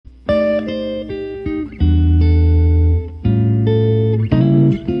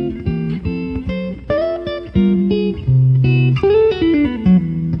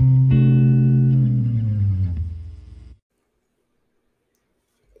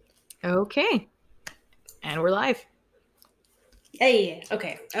Okay, and we're live. Hey,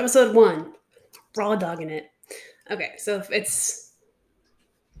 okay. Episode 1. Raw dogging it. Okay, so if it's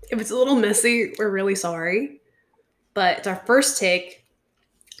a little messy, we're really sorry. But it's our first take.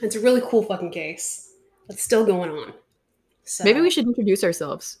 It's a really cool fucking case. It's still going on. Maybe we So, should introduce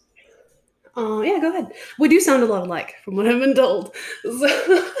ourselves. yeah, go ahead. We do sound a lot alike, from what I've been told.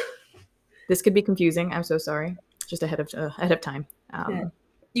 So, This could be confusing. I'm so sorry. Just ahead of time. yeah,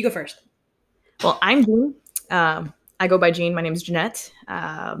 you go first. Well, I'm Jean. I go by Jean. My name is Jeanette.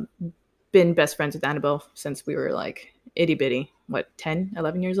 Been best friends with Annabelle since we were like itty bitty. What, 10,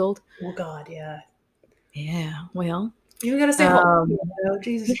 11 years old? Oh God, yeah. Yeah. Well, You gotta stay home. um, Oh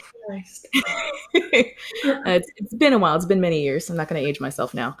Jesus Christ. it's been a while. It's been many years. I'm not going to age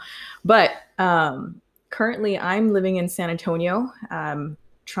myself now, but currently I'm living in San Antonio.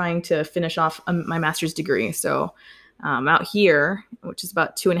 Trying to finish off my master's degree. So out here, which is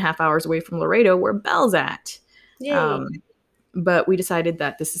about 2.5 hours away from Laredo, where Belle's at. Yay. Um, but we decided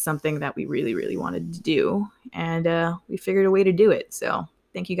that this is something that we really, really wanted to do, and we figured a way to do it. So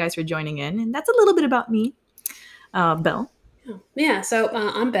thank you guys for joining in, and that's a little bit about me, Belle. Yeah, so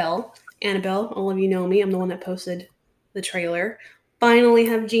I'm Belle. Annabelle, all of you know me. I'm the one that posted the trailer. Finally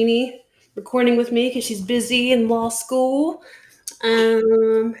have Jeannie recording with me because she's busy in law school.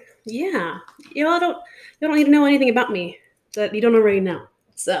 Yeah, you don't need to know anything about me that you don't already know.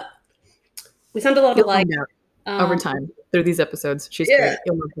 So we sound a lot You'll alike. find out over Um, time through these episodes. She's yeah, great.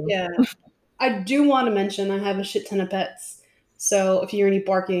 You'll love her. yeah. I do want to mention I have a shit ton of pets. So if you hear any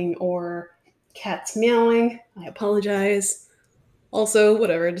barking or cats meowing, I apologize. Also,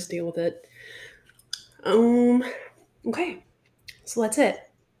 whatever, just deal with it. Um, okay, so that's it.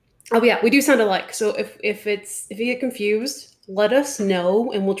 Oh yeah, we do sound alike. So if you get confused, let us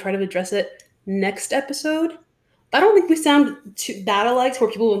know and we'll try to address it next episode. I don't think we sound that alike where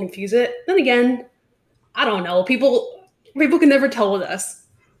people will confuse it. Then again, I don't know. People can never tell with us.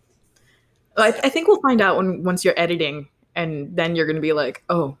 So I think we'll find out once you're editing, and then you're gonna be like,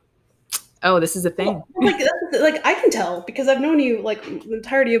 oh, this is a thing. well, like I can tell because I've known you like the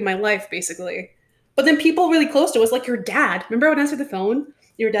entirety of my life basically. But then people really close to us, like your dad. Remember I would answer the phone?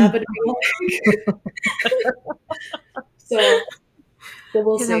 Your dad would be like, so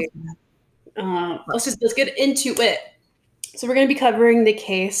we'll Yeah, that was see. Let's get into it. So we're going to be covering the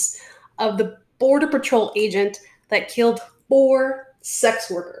case of the Border Patrol agent that killed 4 sex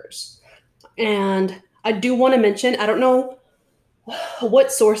workers. And I do want to mention, I don't know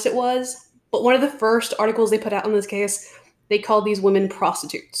what source it was, but one of the first articles they put out on this case, they called these women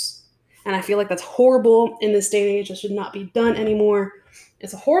prostitutes. And I feel like that's horrible in this day and age. It should not be done anymore.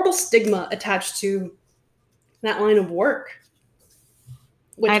 It's a horrible stigma attached to that line of work.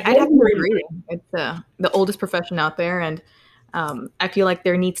 Which I'd have to agree. It's the oldest profession out there, and I feel like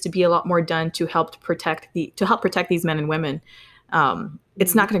there needs to be a lot more done to help protect these men and women.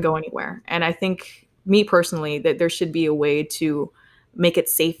 It's not going to go anywhere, and I think me personally that there should be a way to make it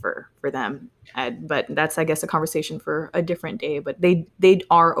safer for them. But that's, I guess, a conversation for a different day. But they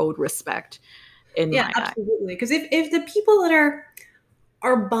are owed respect in yeah, my eye. absolutely. Because if the people that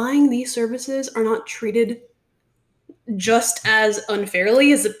are buying these services are not treated just as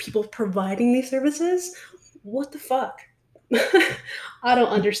unfairly as the people providing these services, what the fuck? I don't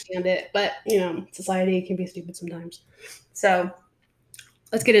understand it, but society can be stupid sometimes. So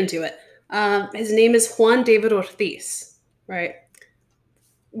let's get into it. His name is Juan David Ortiz, right?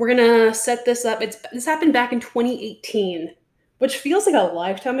 We're gonna set this up. This happened back in 2018, which feels like a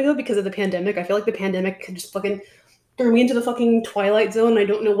lifetime ago because of the pandemic. I feel like the pandemic could just fucking threw me into the fucking twilight zone. I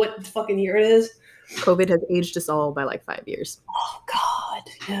don't know what fucking year it is. COVID has aged us all by like 5 years. Oh God,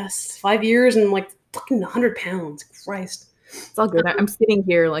 yes, 5 years and like fucking 100 pounds. Christ. It's all good. I'm sitting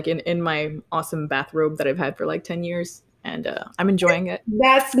here like in my awesome bathrobe that I've had for like 10 years, and I'm enjoying it.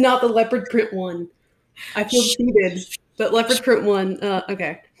 That's not the leopard print one. I feel Shh. cheated. But leopard print one.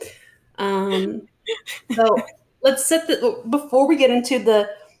 Okay. So let's set the before we get into the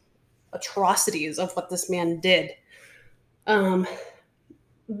atrocities of what this man did. Um,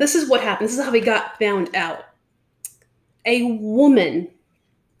 this is what happened. This is how he got found out. A woman,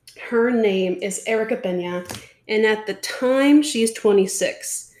 her name is Erica Pena, and at the time she's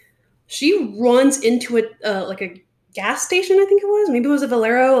 26. She runs into like a gas station, I think it was. Maybe it was a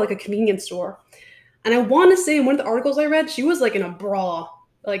Valero, like a convenience store. And I want to say in one of the articles I read, she was like in a bra.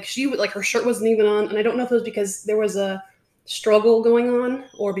 Like like her shirt wasn't even on. And I don't know if it was because there was a struggle going on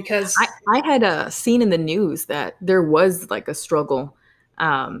or because I had seen in the news that there was like a struggle,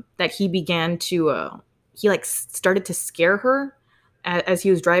 that he began to he like started to scare her as he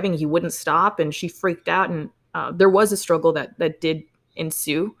was driving. He wouldn't stop, and she freaked out, and there was a struggle that did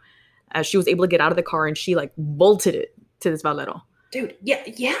ensue. as she was able to get out of the car and she like bolted it to this Valero. Dude, yeah.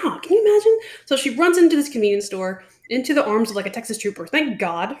 Can you imagine? So she runs into this convenience store, into the arms of like a Texas trooper. Thank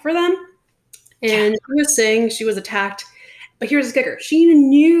God for them. And she was saying she was attacked. But here's the kicker. She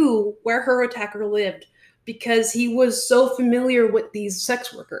knew where her attacker lived because he was so familiar with these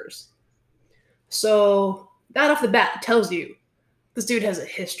sex workers. So that off the bat tells you this dude has a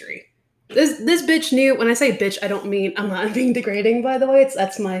history. This bitch knew. When I say bitch, I don't mean, I'm not being degrading, by the way.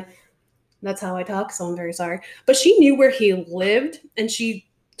 That's how I talk, so I'm very sorry. But she knew where he lived, and she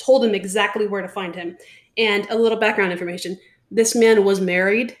told him exactly where to find him. And a little background information. This man was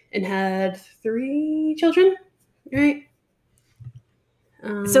married and had 3 children, right?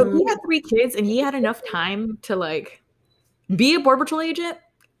 So he had 3 kids, and he had enough time to like be a Border Patrol agent.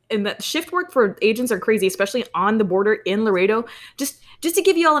 And that shift work for agents are crazy, especially on the border in Laredo. Just to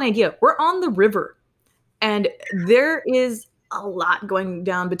give you all an idea, we're on the river, and there is a lot going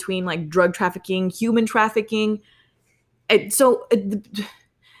down between like drug trafficking, human trafficking. And so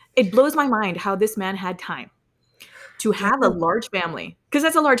it blows my mind how this man had time to have a large family, because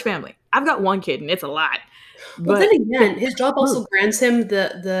that's a large family. I've got 1 kid, and it's a lot. Well, then again, his job also grants him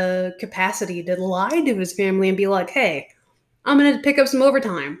the capacity to lie to his family and be like, "Hey, I'm gonna pick up some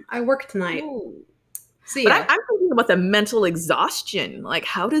overtime. I work tonight." See but ya. I'm thinking about the mental exhaustion. Like,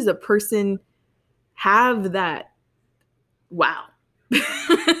 how does a person have that? Wow.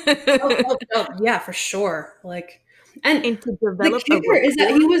 Yeah, for sure. Like, and to the develop kicker is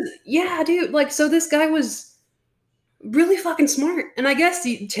that he was, yeah, dude. Like, so this guy was really fucking smart. And I guess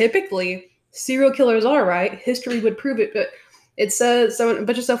typically serial killers are, right. History would prove it, but it says, so a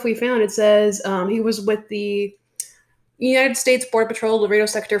bunch of stuff we found. It says he was with the United States Border Patrol Laredo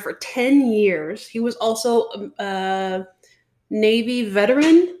sector for 10 years. He was also a Navy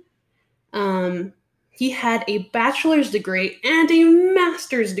veteran. He had a bachelor's degree and a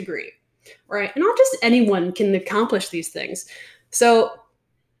master's degree, right? And not just anyone can accomplish these things. So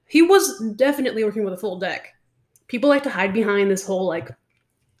he was definitely working with a full deck. People like to hide behind this whole like,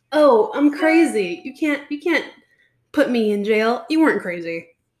 "Oh, I'm crazy. You can't put me in jail." You weren't crazy.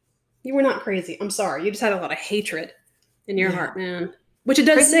 You were not crazy. I'm sorry. You just had a lot of hatred in your heart, man. Which it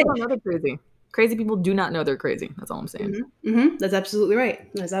does crazy say. people don't know they're crazy. Crazy people do not know they're crazy. That's all I'm saying. That's absolutely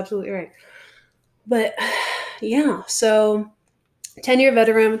right. That's absolutely right. But yeah, so 10-year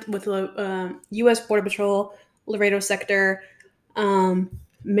veteran with the U.S. Border Patrol, Laredo sector,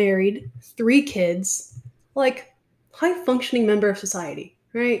 married, 3 kids, like high functioning member of society,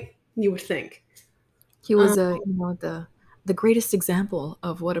 right? You would think. He was the greatest example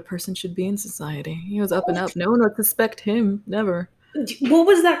of what a person should be in society. He was up and up. No one would suspect him. Never. What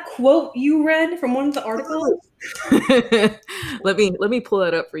was that quote you read from one of the articles? let me pull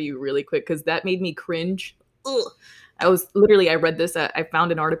that up for you really quick, because that made me cringe. Ugh. I read this. I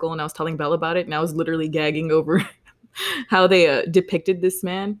found an article and I was telling Belle about it, and I was literally gagging over how they depicted this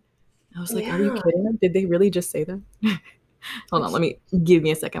man. I was like, Are you kidding me? Did they really just say that? Hold on, give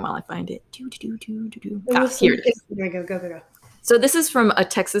me a second while I find it. Here it is. Go. So this is from a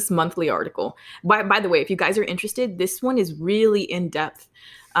Texas Monthly article. By the way, if you guys are interested, this one is really in depth.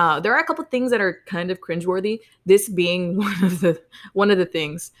 There are a couple things that are kind of cringeworthy. This being one of the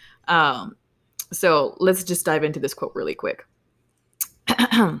things. So let's just dive into this quote really quick.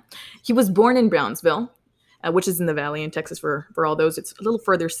 He was born in Brownsville, which is in the Valley in Texas. For all those, it's a little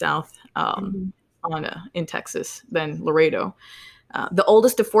further south in Texas than Laredo. The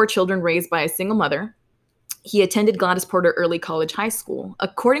oldest of 4 children raised by a single mother. He attended Gladys Porter Early College High School.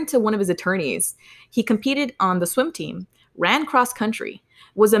 According to one of his attorneys, he competed on the swim team, ran cross country,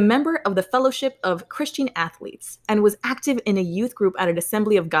 was a member of the Fellowship of Christian Athletes, and was active in a youth group at an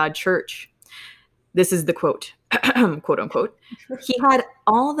Assembly of God church. This is the quote, quote unquote. He had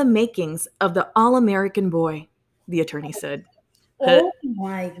all the makings of the all-American boy, the attorney said. Oh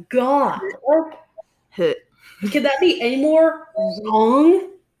my God. Could that be any more wrong?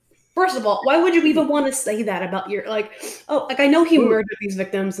 First of all, why would you even want to say that about your, like, I know he murdered these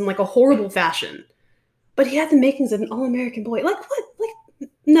victims in like a horrible fashion, but he had the makings of an all-American boy. Like, what? Like,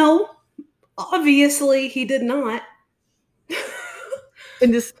 no, obviously he did not.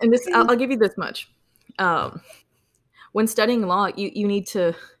 And this, I'll give you this much. When studying law, you need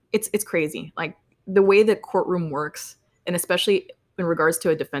to, it's crazy. Like the way the courtroom works, and especially in regards to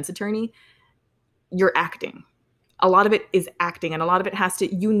a defense attorney, you're acting. A lot of it is acting, and a lot of it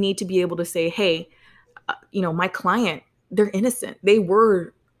you need to be able to say, hey, my client, they're innocent. They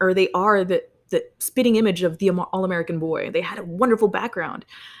were, or they are the spitting image of the all-American boy. They had a wonderful background.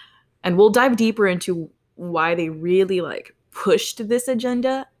 And we'll dive deeper into why they really like pushed this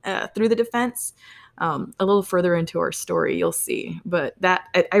agenda through the defense. A little further into our story, you'll see. But that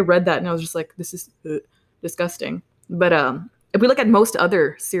I read that and I was just like, this is disgusting. But if we look at most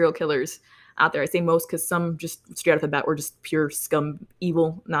other serial killers out there, I say most because some just straight off the bat were just pure scum,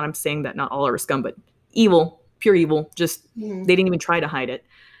 evil. Not I'm saying that not all are scum, but evil, pure evil. Just they didn't even try to hide it.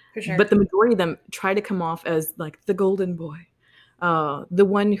 For sure. But the majority of them try to come off as like the golden boy, the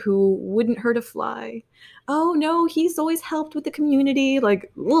one who wouldn't hurt a fly. Oh no, he's always helped with the community.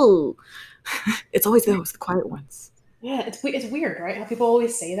 Like, whoa, it's always those the quiet ones. Yeah, it's weird, right? How people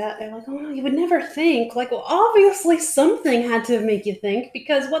always say that. They're like, oh, no, you would never think. Like, well, obviously something had to make you think,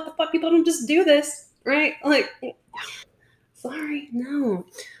 because what the fuck? People don't just do this, right? Like, sorry, no.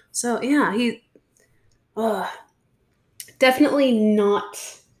 So, yeah, he definitely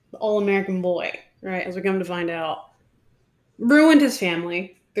not the all-American boy, right? As we come to find out. Ruined his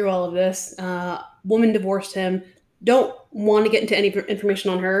family through all of this. Woman divorced him. Don't want to get into any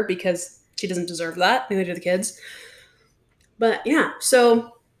information on her because she doesn't deserve that. Neither do the kids. But yeah,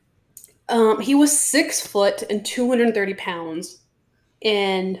 so he was 6 foot and 230 pounds.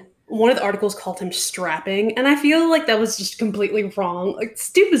 And one of the articles called him strapping. And I feel like that was just completely wrong. Like,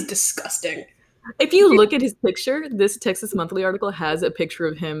 this dude was disgusting. If you look at his picture, this Texas Monthly article has a picture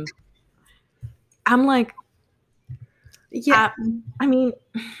of him. I'm like, yeah, I mean,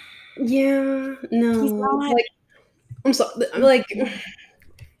 yeah, no, he's not. like, I'm sorry, like,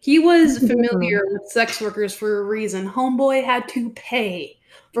 he was familiar with sex workers for a reason. Homeboy had to pay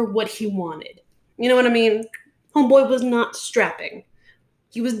for what he wanted. You know what I mean? Homeboy was not strapping.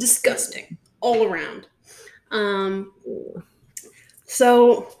 He was disgusting all around.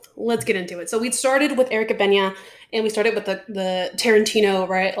 So let's get into it. So we started with Erica Benya, and we started with the Tarantino,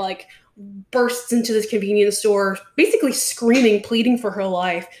 right? Like, bursts into this convenience store, basically screaming, pleading for her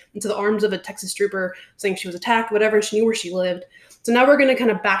life into the arms of a Texas trooper, saying she was attacked, whatever, and she knew where she lived. So now we're going to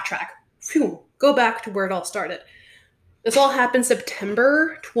kind of backtrack. Phew, go back to where it all started. This all happened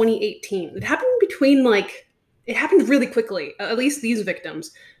September 2018. It happened it happened really quickly, at least these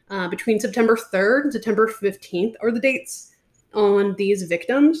victims. Between September 3rd and September 15th are the dates on these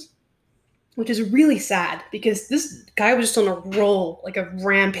victims, which is really sad because this guy was just on a roll, like a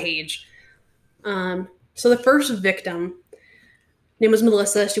rampage. So the first victim, name was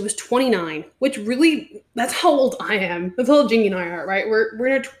Melissa. She was 29, which really, that's how old I am. That's how old Jeannie and I are, right? We're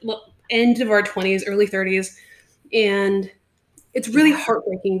in our end of our 20s, early 30s. And it's really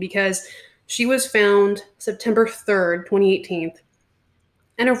heartbreaking because she was found September 3rd, 2018.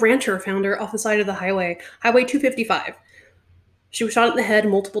 And a rancher found her off the side of the highway, Highway 255. She was shot in the head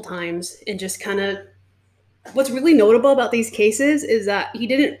multiple times, and just kind of, what's really notable about these cases is that he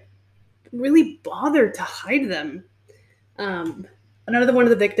didn't really bother to hide them. Another one of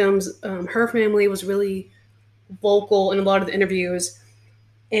the victims, her family was really vocal in a lot of the interviews,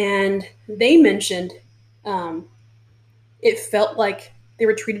 and they mentioned it felt like they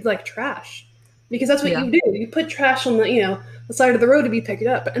were treated like trash, because that's what you do. You put trash on the side of the road to be picked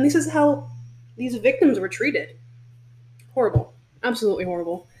up, and this is how these victims were treated. Horrible. Absolutely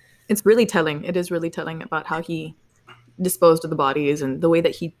horrible. It's really telling. It is really telling about how he disposed of the bodies and the way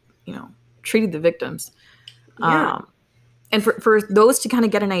that he, treated the victims. Yeah. And for those to kind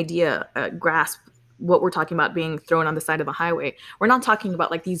of get an idea, grasp what we're talking about being thrown on the side of a highway, we're not talking about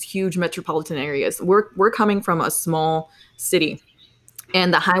like these huge metropolitan areas. We're coming from a small city,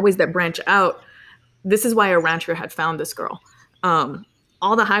 and the highways that branch out. This is why a rancher had found this girl.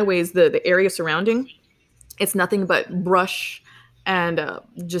 All the highways, the area surrounding, it's nothing but brush and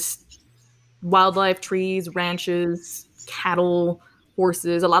just wildlife, trees, ranches, cattle,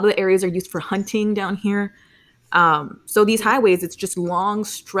 horses. A lot of the areas are used for hunting down here. So these highways, it's just long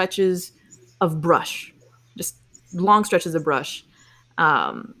stretches of brush, just long stretches of brush.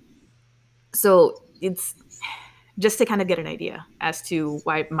 So it's just to kind of get an idea as to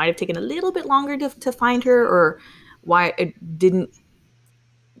why it might have taken a little bit longer to find her, or why it didn't.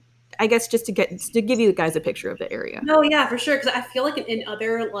 I guess just to give you guys a picture of the area. No, yeah, for sure. Because I feel like in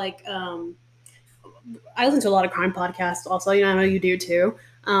other I listen to a lot of crime podcasts. Also, I know you do too.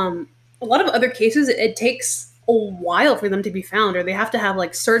 A lot of other cases, it takes a while for them to be found, or they have to have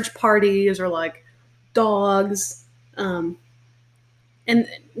like search parties or like dogs. And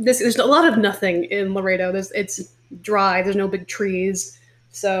there's a lot of nothing in Laredo. It's dry. There's no big trees,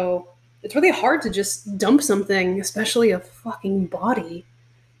 so it's really hard to just dump something, especially a fucking body,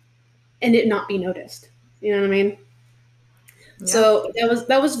 and it not be noticed. You know what I mean? Yeah. So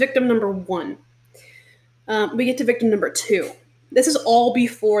that was victim number 1. We get to victim number 2. This is all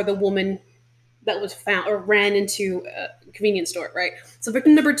before the woman that was found or ran into a convenience store, right? So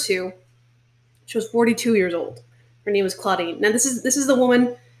victim number 2, she was 42 years old. Her name was Claudine. Now this is the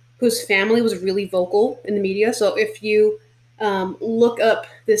woman whose family was really vocal in the media. So if you look up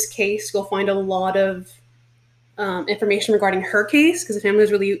this case, you'll find a lot of information regarding her case because the family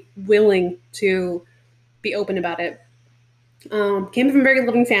was really willing to be open about it. Came from a very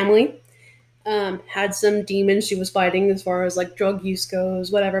loving family. Had some demons she was fighting as far as like drug use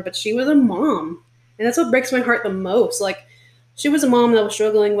goes, whatever. But she was a mom, and that's what breaks my heart the most. Like, she was a mom that was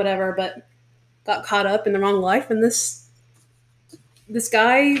struggling, whatever, but got caught up in the wrong life, and this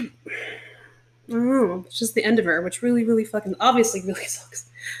guy, I don't know, it's just the end of her, which really, really fucking obviously really sucks.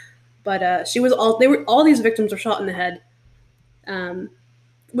 But all these victims were shot in the head,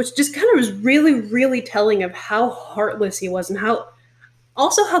 which just kind of was really, really telling of how heartless he was and how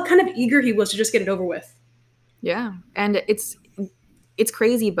kind of eager he was to just get it over with. Yeah, and it's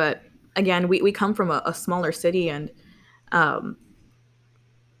crazy, but again, we come from a smaller city, and I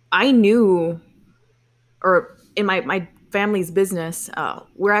knew, or in my family's business,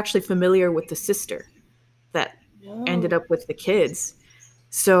 we're actually familiar with the sister that ended up with the kids.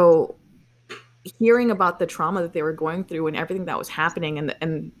 So hearing about the trauma that they were going through and everything that was happening,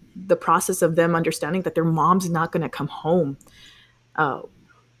 and the process of them understanding that their mom's not going to come home, I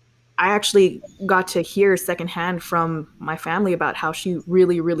actually got to hear secondhand from my family about how she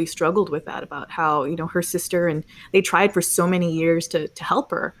really, really struggled with that, about how, her sister, and they tried for so many years to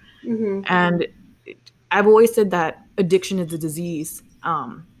help her. Mm-hmm. And I've always said that addiction is a disease,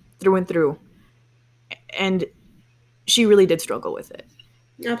 through and through. And she really did struggle with it.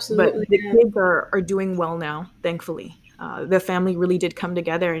 But Absolutely. the kids are doing well now, thankfully. The family really did come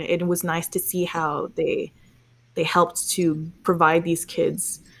together, and it was nice to see how they helped to provide these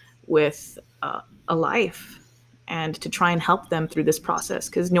kids with a life, and to try and help them through this process,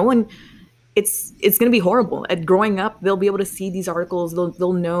 because no one, it's going to be horrible. At growing up, they'll be able to see these articles,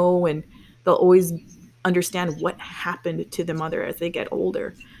 they'll know, and they'll always understand what happened to the mother as they get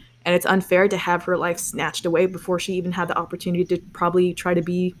older. And it's unfair to have her life snatched away before she even had the opportunity to probably try to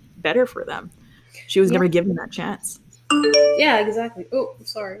be better for them. She was never given that chance. Yeah, exactly. Oh,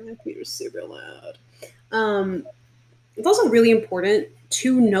 sorry, my computer's super loud. It's also really important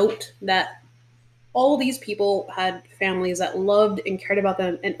to note that all these people had families that loved and cared about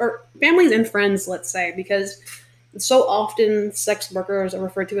them, or families and friends, let's say, because so often sex workers are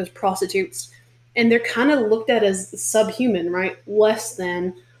referred to as prostitutes, and they're kind of looked at as subhuman, right? Less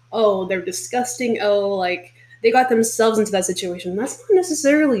than, oh, they're disgusting, oh, like they got themselves into that situation. That's not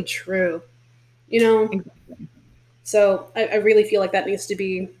necessarily true, Exactly. So I really feel like that needs to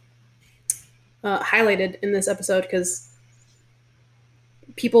be highlighted in this episode, because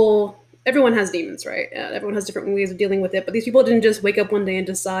everyone has demons, right? Everyone has different ways of dealing with it, but these people didn't just wake up one day and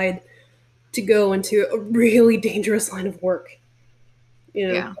decide to go into a really dangerous line of work,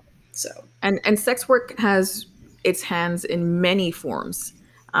 Yeah. So And sex work has its hands in many forms,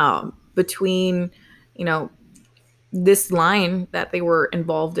 between, this line that they were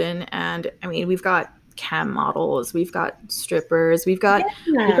involved in. And I mean, we've got cam models, we've got strippers, we've got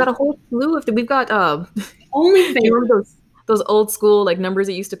a whole slew of them. We've got OnlyFans. do you remember those old school like numbers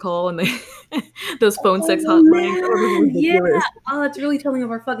that used to call, and those phone sex hotlines? Yeah. Oh, it's really telling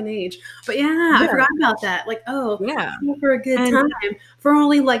of our fucking age. But yeah, I forgot about that. Like, Yeah. For a good time for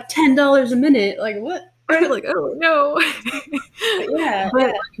only like $10 a minute. Like, what? Like, oh no. But yeah.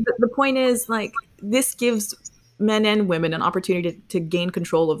 the point is, like, this gives men and women an opportunity to gain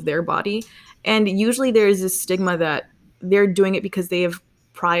control of their body. And usually there's this stigma that they're doing it because they have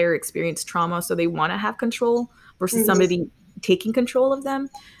prior experienced trauma, so they want to have control, versus somebody taking control of them.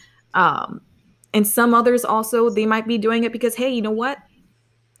 And some others also, they might be doing it because, hey, you know what?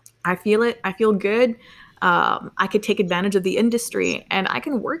 I feel it. I feel good. I could take advantage of the industry and I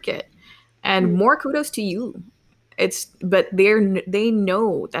can work it. And more kudos to you. But they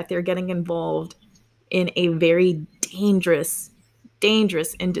know that they're getting involved in a very dangerous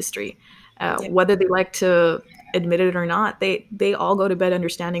industry. Whether they like to admit it or not, they all go to bed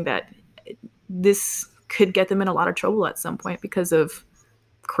understanding that this could get them in a lot of trouble at some point because of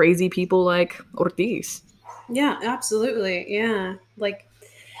crazy people like Ortiz. Yeah, absolutely. Yeah. Like,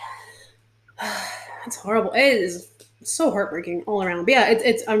 it's horrible. It is so heartbreaking all around. But yeah,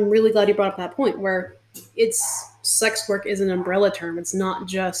 it's I'm really glad you brought up that point where sex work is an umbrella term. It's not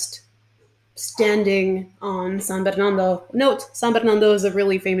just standing on San Bernardo. Note, San Bernardo is a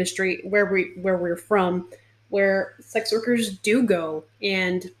really famous street where we're from, where sex workers do go,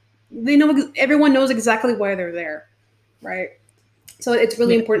 and everyone knows exactly why they're there, right? So it's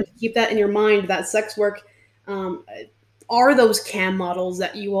really important to keep that in your mind, that sex work are those cam models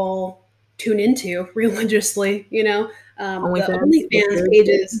that you all tune into religiously, the OnlyFans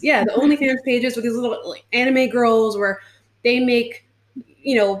pages. Yeah, the OnlyFans pages with these little like, anime girls where they make,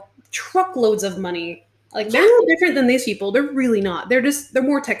 truckloads of money. Like they're no different than these people. They're really not. They're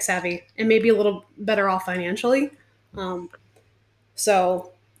more tech savvy and maybe a little better off financially. Um,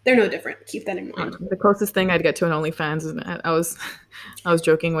 so they're no different. Keep that in mind. The closest thing I'd get to an OnlyFans is I was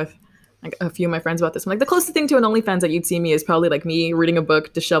joking with like a few of my friends about this. I'm like, the closest thing to an OnlyFans that you'd see me is probably like me reading a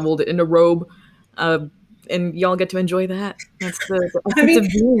book, disheveled in a robe, and y'all get to enjoy that. That's the I mean,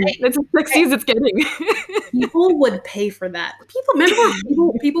 it's as sexy as it's getting. people would pay for that. People remember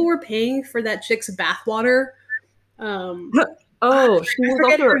when people were paying for that chick's bathwater. Oh,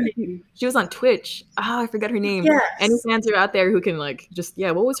 she was on Twitch. Oh, I forget her name. Yes. Any fans are out there who can like just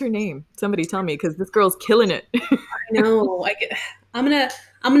what was her name? Somebody tell me because this girl's killing it. No, I'm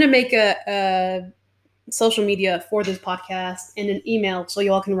gonna make a social media for this podcast and an email so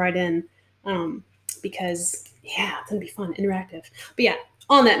you all can write in, because it's gonna be fun, interactive. But yeah,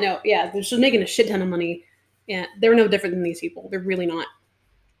 on that note, they're just making a shit ton of money. Yeah, they're no different than these people. They're really not.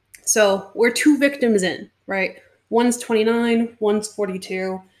 So we're 2 victims in, right? One's 29, one's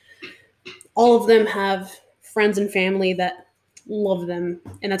 42. All of them have friends and family that love them,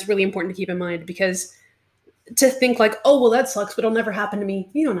 and that's really important to keep in mind, because to think like, oh, well, that sucks, but it'll never happen to me.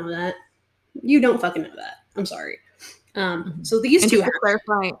 You don't know that. You don't fucking know that. I'm sorry. So these two. To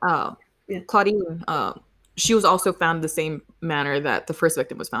clarify, Claudine, she was also found the same manner that the first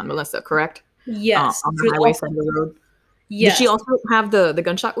victim was found, Melissa, correct? Yes. On the highway side of the road. Yes. Did she also have the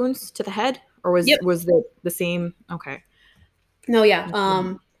gunshot wounds to the head, or was the same? Okay. No, yeah.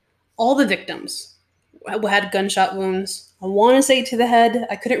 All the victims had gunshot wounds. I want to say to the head.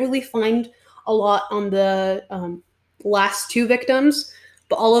 I couldn't really find a lot on the last 2 victims,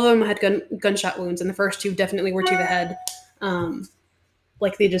 but all of them had gunshot wounds, and the first 2 definitely were to the head.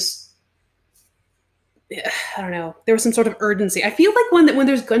 Like they just, I don't know. There was some sort of urgency. I feel like when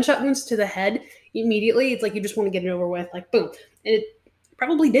there's gunshot wounds to the head, immediately it's like you just want to get it over with, like boom. And it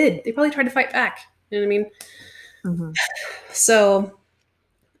probably did. They probably tried to fight back. You know what I mean? Mm-hmm. So,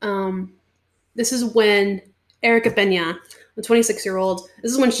 this is when Erica Pena, the 26-year-old,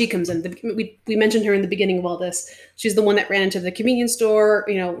 this is when she comes in. We mentioned her in the beginning of all this. She's the one that ran into the convenience store,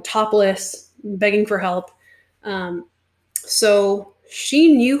 topless, begging for help. So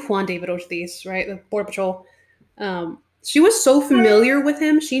she knew Juan David Ortiz, right? The Border Patrol. She was so familiar with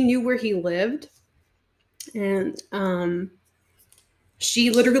him. She knew where he lived. And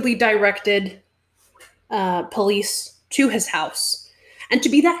she literally directed police to his house. And to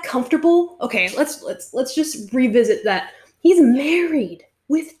be that comfortable, okay, let's just revisit that. He's married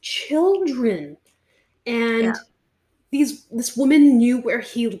with children, and this woman knew where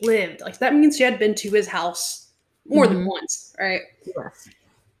he lived. Like that means she had been to his house more than once, right? Yes.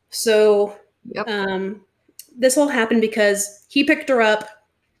 So, this all happened because he picked her up,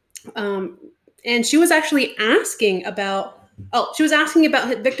 and she was actually asking about. Oh, she was asking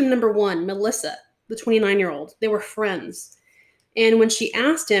about victim number 1, Melissa, the 29-year-old. They were friends. And when she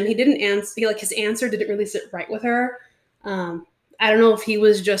asked him, he didn't answer. Like his answer didn't really sit right with her. I don't know if he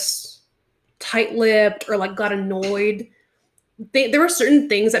was just tight-lipped or like got annoyed. There are certain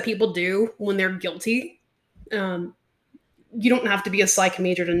things that people do when they're guilty. You don't have to be a psych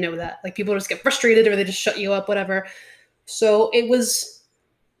major to know that. Like people just get frustrated or they just shut you up, whatever. So it was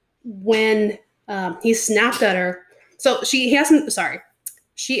when he snapped at her. So she asked him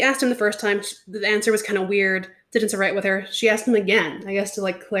the first time. The answer was kind of weird. Didn't sit right with her. She asked him again, I guess, to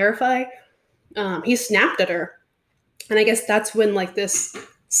like clarify. He snapped at her. And I guess that's when like this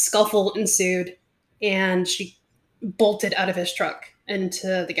scuffle ensued and she bolted out of his truck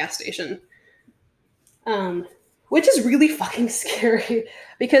into the gas station. Which is really fucking scary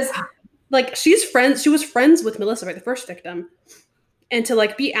because like she was friends with Melissa, right? The first victim. And to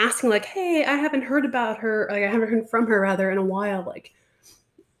like be asking like, hey, I haven't heard about her. Like I haven't heard from her rather in a while. Like,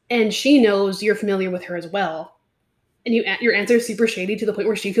 and she knows you're familiar with her as well. And your answer is super shady to the point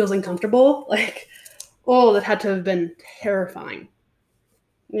where she feels uncomfortable. Like, oh, that had to have been terrifying.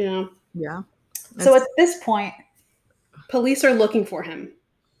 Yeah. So at this point, police are looking for him.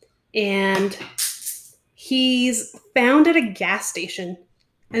 And he's found at a gas station.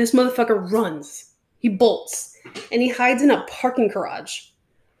 And this motherfucker runs. He bolts. And he hides in a parking garage.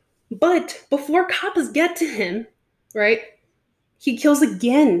 But before cops get to him, right, he kills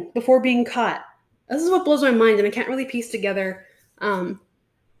again before being caught. This is what blows my mind, and I can't really piece together in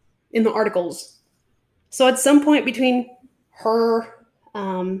the articles. So at some point between her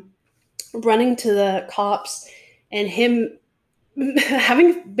running to the cops and him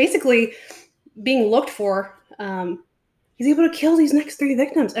having basically being looked for, he's able to kill these next 2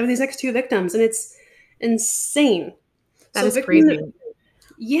 victims, and it's insane. That is crazy.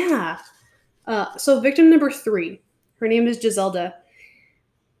 So victim number 3, her name is Giselda.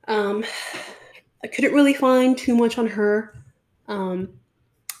 Um, I couldn't really find too much on her, um,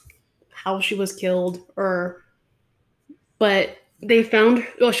 how she was killed, or but they found,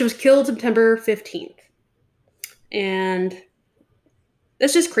 well, she was killed September 15th, and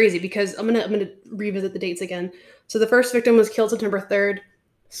that's just crazy because I'm gonna revisit the dates again. So the first victim was killed September 3rd,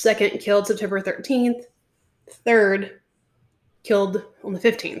 second killed September 13th, third killed on the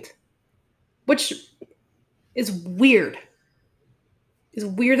 15th, which is weird. It's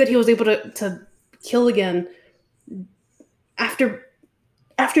weird that he was able to kill again after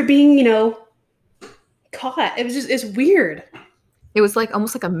after being, caught. It was just, it's weird. It was like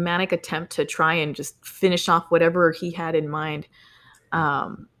almost like a manic attempt to try and just finish off whatever he had in mind.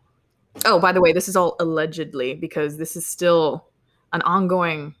 Um, oh, by the way, this is all allegedly because this is still an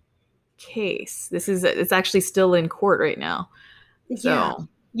ongoing case. It's actually still in court right now. Yeah. So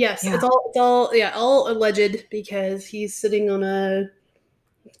Yes, yeah, it's all yeah, all alleged because he's sitting on a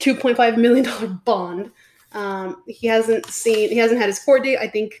 $2.5 million bond. He hasn't had his court date. I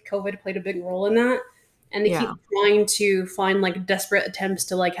think COVID played a big role in that, and they keep yeah. trying to find like desperate attempts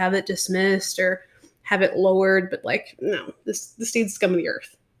to like have it dismissed or have it lowered, but like no, this dude's scum of the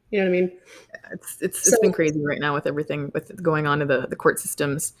earth. You know what I mean? It's So been crazy right now with everything with going on in the court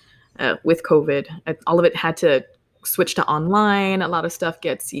systems with COVID. All of it had to switch to online. A lot of stuff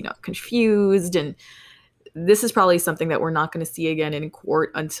gets confused, and this is probably something that we're not going to see again in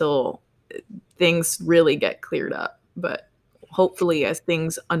court until things really get cleared up. But hopefully, as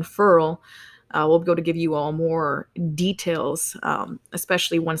things unfurl, we'll be able to give you all more details,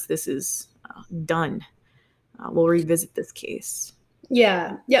 especially once this is done. We'll revisit this case.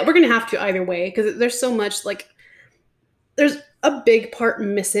 yeah, we're gonna have to either way because there's so much like there's a big part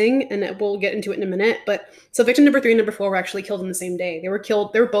missing, and we'll get into it in a minute. But so victim number 3 and number 4 were actually killed on the same day. They were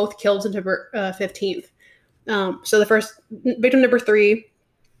killed. They were both killed September 15th. So the first victim number 3,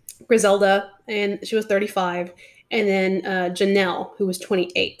 Griselda, and she was 35, and then Janelle, who was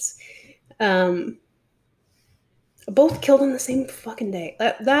 28. Um, both killed on the same fucking day.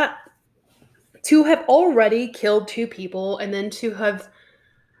 That to have already killed 2 people, and then to have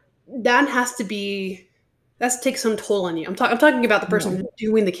that has to be that's to take some toll on you. I'm talking about the person who's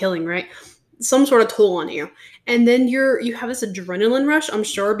doing the killing, right? Some sort of toll on you, and then you have this adrenaline rush. I'm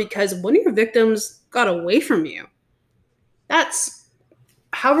sure because one of your victims got away from you. That's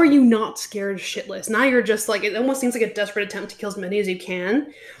how are you not scared shitless? Now you're just like it almost seems like a desperate attempt to kill as many as you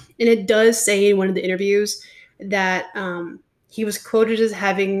can. And it does say in one of the interviews that he was quoted as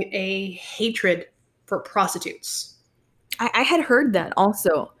having a hatred for prostitutes. I had heard that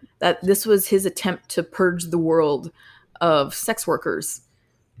also, that this was his attempt to purge the world of sex workers.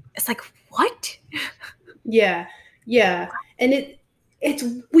 It's like, what? Yeah, yeah, and it's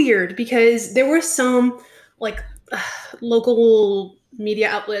weird because there were some like local media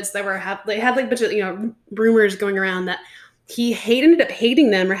outlets that they had like a bunch of rumors going around that ended up hating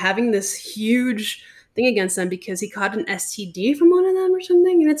them or having this huge thing against them because he caught an STD from one of them or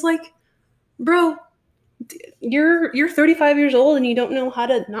something, and it's like, bro, you're 35 years old and you don't know how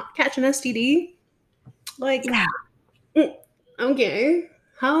to not catch an STD, like, Yeah. Okay,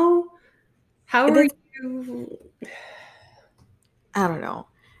 how are you? I don't know.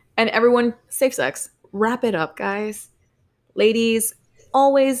 And everyone, safe sex. Wrap it up, guys. Ladies,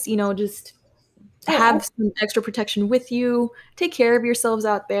 always, just have some extra protection with you. Take care of yourselves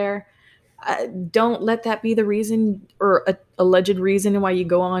out there. Don't let that be the reason or a alleged reason why you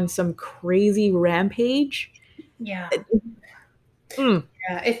go on some crazy rampage. Yeah. Mm.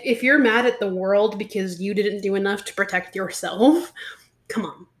 Yeah, if you're mad at the world because you didn't do enough to protect yourself, come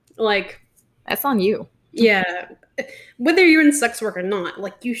on. Like, That's on you. yeah, whether you're in sex work or not,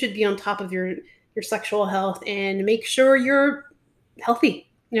 like you should be on top of your sexual health and make sure you're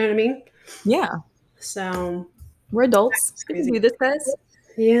healthy. You know what I mean? Yeah. So, We're adults. We can crazy. do this, guys.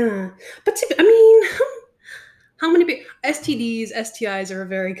 Yeah. But I mean, how many people STDs, STIs are a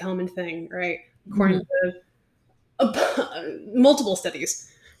very common thing, right? According to multiple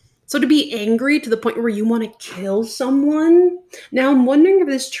studies. So to be angry to the point where you want to kill someone. Now I'm wondering if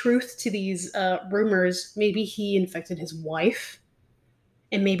there's truth to these rumors. Maybe he infected his wife,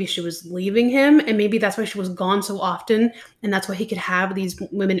 and maybe she was leaving him, and maybe that's why she was gone so often, and that's why he could have these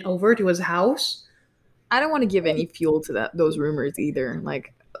women over to his house. I don't want to give any fuel to those rumors either.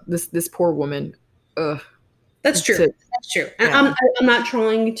 Like this poor woman. Ugh. That's true. That's true. And Yeah. I'm not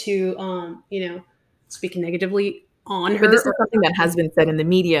trying to speak negatively on her. But this is something that has been said in the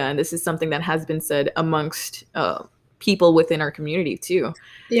media, and this is something that has been said amongst people within our community too.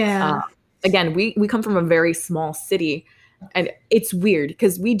 Yeah. Again, we come from a very small city, and it's weird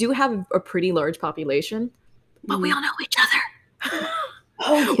because we do have a pretty large population, but we all know each other.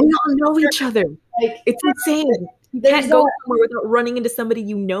 Oh yeah, We all know each other. like It's insane. You there's can't go that somewhere without running into somebody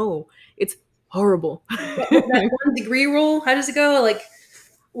you know. It's horrible. that 1 degree rule. How does it go? Like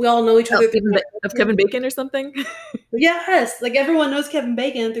we all know each Of other through Kevin, one of person. Kevin Bacon or something. Yes, like everyone knows Kevin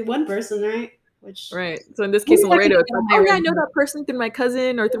Bacon through one person, right? Which Right. So in this case looks in like Laredo, it's like, my oh yeah, I know original. that person through my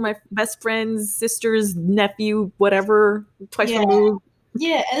cousin or through my best friend's sister's nephew, whatever, twice Yeah, removed.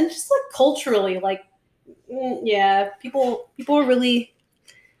 yeah, and just like culturally, like yeah, people are really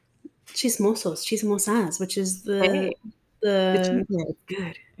chismosas, which is Hey, the cheese the man is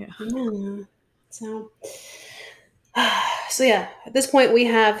good. Yeah. yeah. So so yeah, at this point we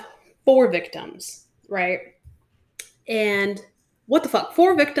have 4 victims, right? And what the fuck?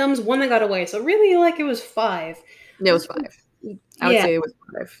 4 victims, one that got away. So really, like it was five. It was five. I would Yeah, say it was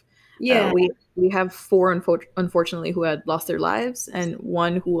five. yeah, We have four, unfortunately, who had lost their lives, and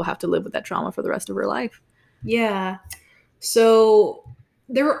one who will have to live with that trauma for the rest of her life. yeah. So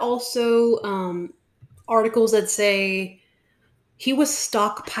there were also articles that say he was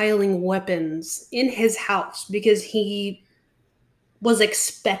stockpiling weapons in his house because he was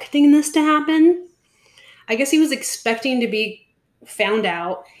expecting this to happen. I guess he was expecting to be found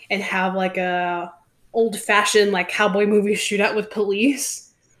out and have like a old fashioned like cowboy movie shootout with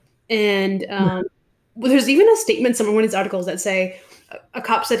police. And well, there's even a statement somewhere in one of these articles that say a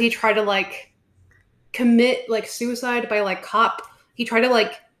cop said he tried to like commit like suicide by like cop. He tried to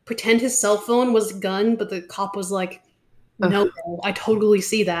like pretend his cell phone was a gun, but the cop was like, "No, Ugh. no, I totally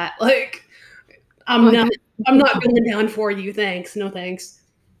see that. Like, I'm Oh, I not, bet. I'm not going down for you. Thanks, no thanks."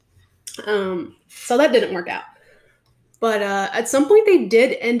 So that didn't work out. But at some point, they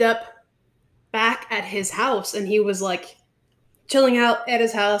did end up back at his house, and he was like chilling out at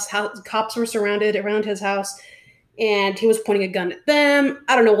his house. How cops were surrounded around his house, and he was pointing a gun at them.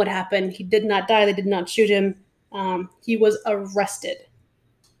 I don't know what happened. He did not die. They did not shoot him. He was arrested.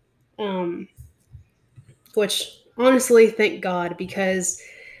 Um, which honestly, thank God, because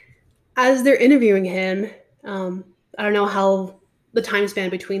as they're interviewing him, I don't know how the time span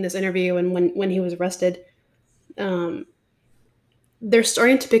between this interview and when he was arrested. Um, they're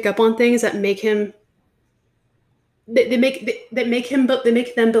starting to pick up on things that make him that make him but they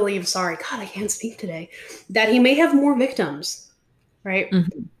make them believe. Sorry, God, I can't speak today. That he may have more victims, right?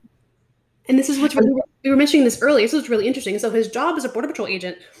 Mhm. And this is what's And really, we were mentioning this earlier. This was really interesting. So his job as a border patrol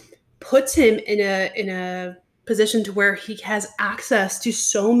agent puts him in a position to where he has access to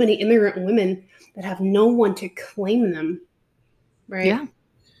so many immigrant women that have no one to claim them, right? yeah,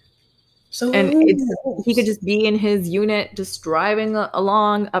 So and it's who he could knows? just be in his unit, just driving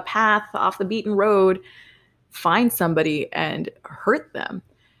along a path off the beaten road, find somebody and hurt them.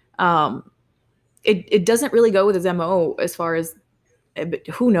 Um, it doesn't really go with his MO as far as, but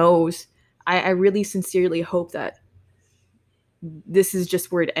who knows. I really sincerely hope that this is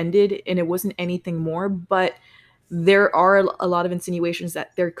just where it ended and it wasn't anything more, but there are a lot of insinuations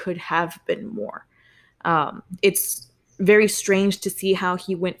that there could have been more. It's very strange to see how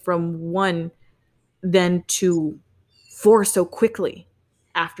he went from one then to four so quickly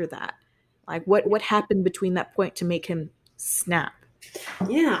after that. Like what happened between that point to make him snap?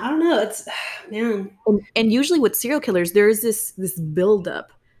 Yeah, I don't know. It's man. And usually with serial killers, there is this build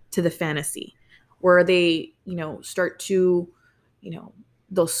up to the fantasy where they, start to, you know,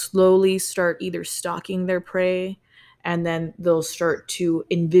 they'll slowly start either stalking their prey, and then they'll start to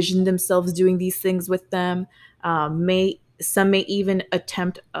envision themselves doing these things with them. May Some may even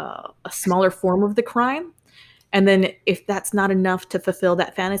attempt a smaller form of the crime, and then if that's not enough to fulfill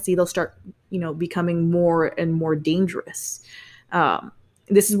that fantasy, they'll start, becoming more and more dangerous. um,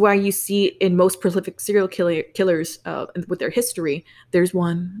 this is why you see in most prolific killers, with their history, there's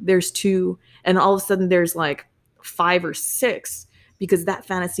one, there's two, and all of a sudden there's like five or six, because that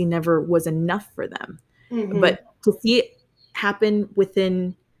fantasy never was enough for them. Hmm. But to see it happen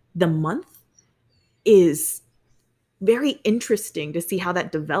within the month is very interesting to see how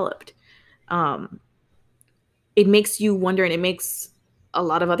that developed. um, it makes you wonder, and it makes a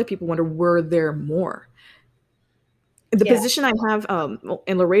lot of other people wonder, were there more? The Yeah. position I have,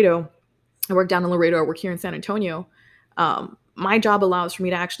 in Laredo, I work down in Laredo, I work here in San Antonio. My job allows for me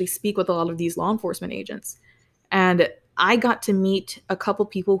to actually speak with a lot of these law enforcement agents. And I got to meet a couple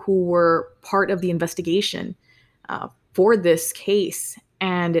people who were part of the investigation for this case.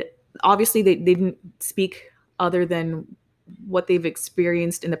 And obviously, they didn't speak other than what they've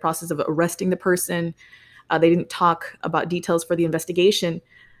experienced in the process of arresting the person. They didn't talk about details for the investigation.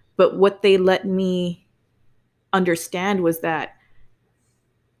 But what they let me understand was that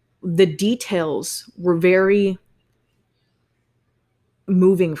the details were very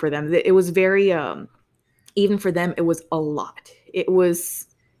moving for them. It was very even for them, it was a lot. It was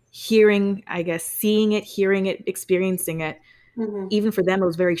hearing, I guess, seeing it, hearing it, experiencing it. Mhm. Even for them, it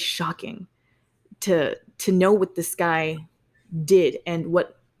was very shocking to know what this guy did and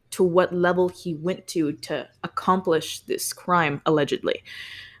what to what level he went to accomplish this crime allegedly.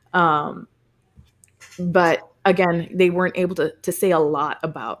 Um, but again, they weren't able to say a lot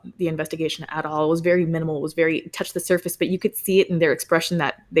about the investigation at all. It was very minimal. It was very touched the surface, but you could see it in their expression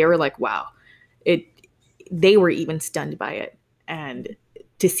that they were like, "Wow!" It. They were even stunned by it, and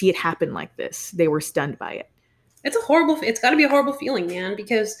to see it happen like this, they were stunned by it. It's a horrible. It's got to be a horrible feeling, man,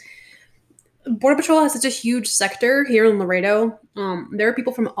 because Border Patrol has such a huge sector here in Laredo. There are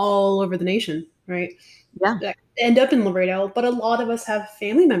people from all over the nation, right? Yeah, That end up in Laredo, but a lot of us have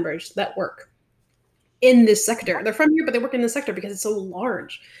family members that work in this sector. They're from here, but they work in this sector because it's so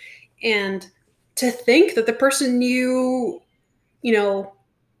large. And to think that the person you know,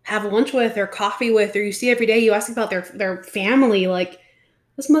 have lunch with or coffee with or you see every day, you ask about their family, like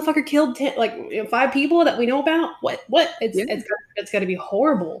this motherfucker killed 10, like 5 people that we know about. What? yeah, It's got to be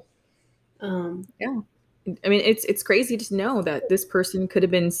horrible. yeah. I mean, it's crazy to know that this person could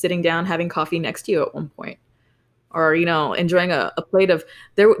have been sitting down having coffee next to you at one point, or enjoying a plate of.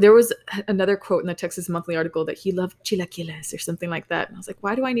 There was another quote in the Texas Monthly article that he loved chilaquiles or something like that, and I was like,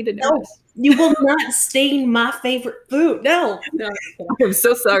 why do I need to know No, this? you will not stain my favorite food. No. I'm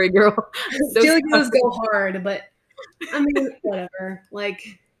so sorry, girl. So Chilaquiles sorry. go hard, but I mean, whatever.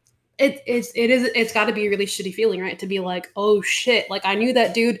 Like it's got to be a really shitty feeling, right? To be like, oh shit, like I knew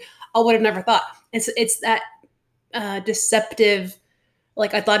that dude. I would have never thought. It's that deceptive.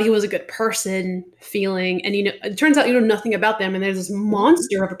 Like I thought he was a good person feeling, and it turns out you know nothing about them, and there's this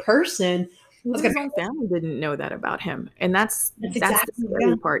monster of a person. That's His gotta be. own family didn't know that about him, and That's that's the exactly yeah.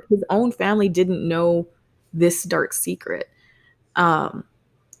 scary part. His own family didn't know this dark secret. Um,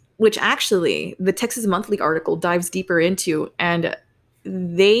 which actually the Texas Monthly article dives deeper into, and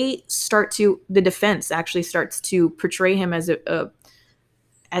the defense actually starts to portray him as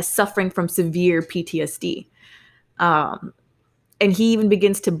as suffering from severe PTSD, um, and he even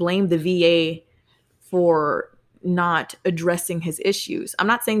begins to blame the VA for not addressing his issues. I'm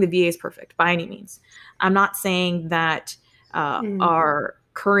not saying the VA is perfect by any means. I'm not saying that Mm. our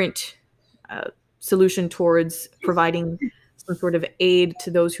current uh, solution towards providing some sort of aid to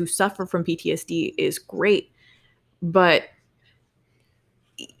those who suffer from PTSD is great, but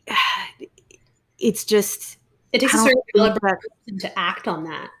it's just It takes I a don't certain think caliber that. to act on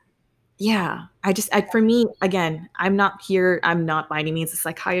that. Yeah, for me, again, I'm not by any means a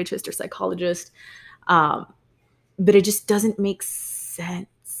psychiatrist or psychologist, um, but it just doesn't make sense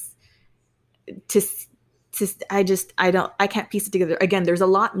to I can't piece it together. Again, there's a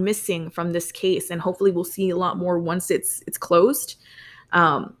lot missing from this case, and hopefully we'll see a lot more once it's closed.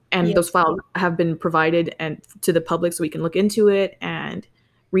 And Yeah. those files have been provided and to the public so we can look into it and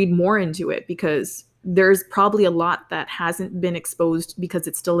read more into it, because there's probably a lot that hasn't been exposed because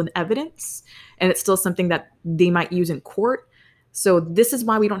it's still in evidence and it's still something that they might use in court. So this is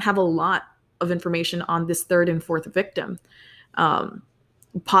why we don't have a lot of information on this third and fourth victim, um,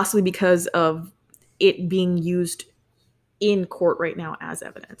 possibly because of it being used in court right now as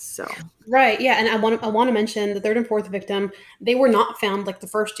evidence. So Right. Yeah. And I want to mention the third and fourth victim. They were not found like the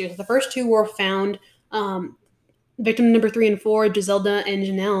first two. So the first two were found. Victim number 3 and 4, Giselda and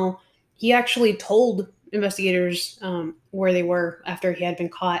Janelle. He actually told investigators where they were after he had been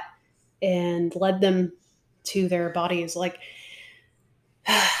caught and led them to their bodies. Like,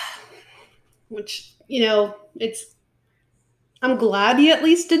 which it's. I'm glad he at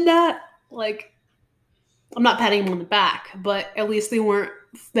least did that. Like, I'm not patting him on the back, but at least they weren't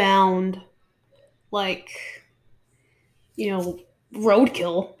found like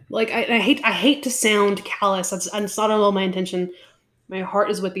roadkill. Like I hate to sound callous. That's not at all my intention. My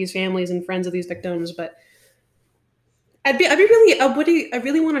heart is with these families and friends of these victims, but I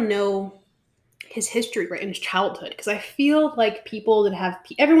really want to know his history, right, in his childhood, because I feel like people that have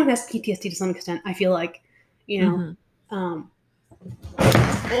everyone has PTSD to some extent. I feel like, you know, mhm. um,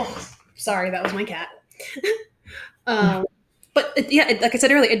 oh, sorry, that was my cat. um, but like I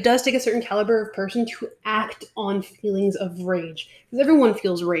said earlier, it does take a certain caliber of person to act on feelings of rage, because everyone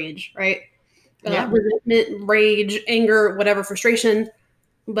feels rage, right? Yeah. Resentment, rage, anger, whatever, frustration.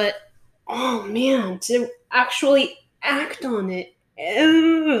 But oh man, to actually act on it,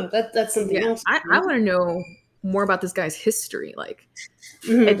 that's something Yeah, else. I want to know more about this guy's history. Like,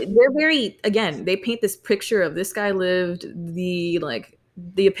 and Mhm. they're very, again, they paint this picture of this guy lived the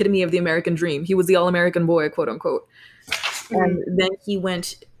epitome of the American dream. He was the all-American boy, quote unquote. Mhm. And then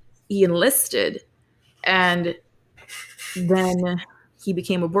he enlisted, and then He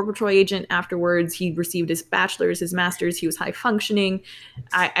became a Border Patrol agent afterwards. He received his bachelor's, his master's. He was high functioning.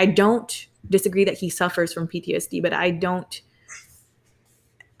 I don't disagree that he suffers from PTSD, but I don't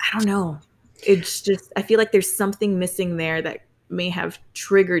know. It's just, I feel like there's something missing there that may have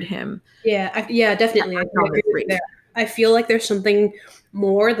triggered him. Yeah, definitely. I agree with you there. I feel like there's something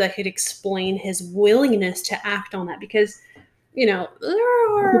more that could explain his willingness to act on that, because, you know,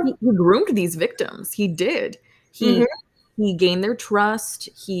 he groomed these victims. He did. He gained their trust.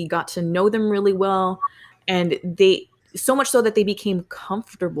 He got to know them really well, and they, so much so that they became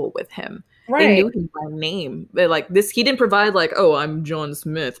comfortable with him. They knew him by name. But like this, he didn't provide like, oh, I'm John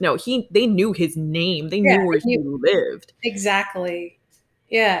Smith. No, they knew his name. They knew where he lived. Exactly.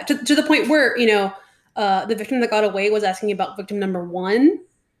 Yeah, to the point where, you know, the victim that got away was asking about victim number 1.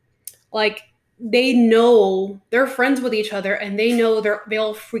 Like, they know, they're friends with each other, and they know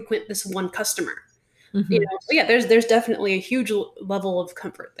they'll frequent this one customer. Mm-hmm. You know, so yeah, there's definitely a huge level of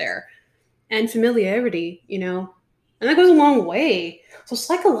comfort there and familiarity. You know, and that goes a long way. So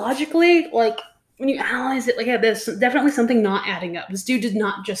psychologically, like when you analyze it, like, yeah, there's definitely something not adding up. This dude did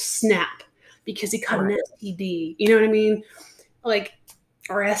not just snap because he caught an STD. You know what I mean? Like,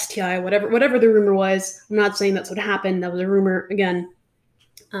 or STI, whatever the rumor was. I'm not saying that's what happened. That was a rumor again.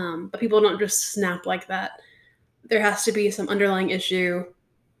 But people don't just snap like that. There has to be some underlying issue.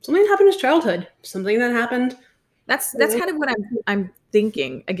 Something that happened in his childhood. Something that happened. That's kind of what I'm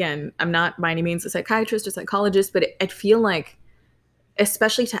thinking. Again, I'm not by any means a psychiatrist or psychologist, but I feel like,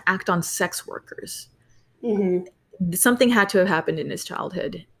 especially to act on sex workers, something had to have happened in his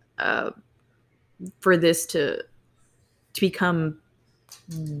childhood for this to become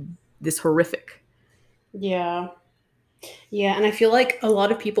this horrific. Yeah, and I feel like a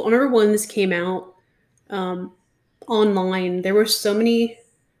lot of people, I remember when this came out online, there were so many,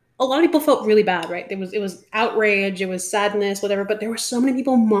 a lot of people felt really bad, right? It was outrage, it was sadness, whatever, but there were so many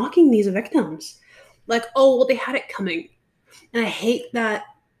people mocking these victims. Like, oh, well, they had it coming. And I hate that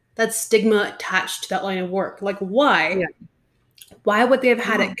stigma attached to that line of work. Like, why? Yeah. Why would they have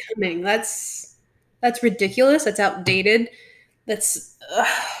had it coming? That's ridiculous. That's outdated. That's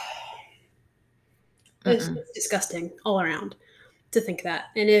it's disgusting all around to think that.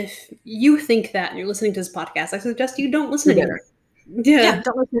 And if you think that and you're listening to this podcast, I suggest you don't listen anymore. Yeah,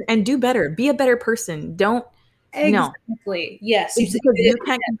 don't listen and do better. Be a better person. Don't. Exactly. No. Yes. Because you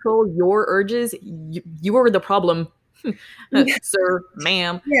can't control your urges. You are the problem. Sir,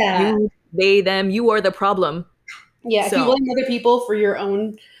 ma'am. Yeah. You, they, them. You are the problem. Yeah. So, if you blame other people for your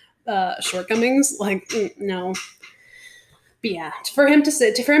own shortcomings, like, no. But yeah, for him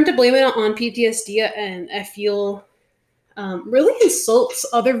to blame it on PTSD, and I feel really insults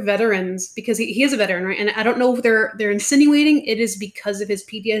other veterans, because he is a veteran, right? And I don't know if they're insinuating it is because of his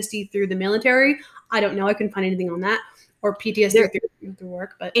PTSD through the military. I don't know. I couldn't find anything on that, or PTSD through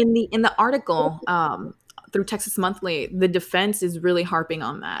work. But in the article through Texas Monthly, the defense is really harping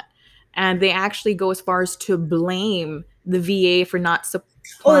on that, and they actually go as far as to blame the VA for not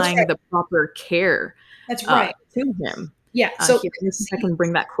supplying the proper care. That's right. To him. Yeah. So I can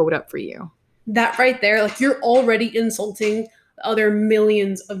bring that quote up for you. That right there, like, you're already insulting the other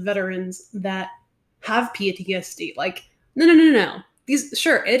millions of veterans that have PTSD. Like, no. These,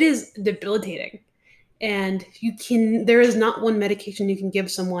 sure, it is debilitating. And there is not one medication you can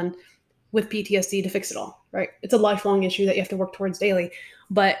give someone with PTSD to fix it all, right? It's a lifelong issue that you have to work towards daily.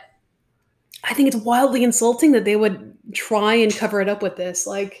 But I think it's wildly insulting that they would try and cover it up with this.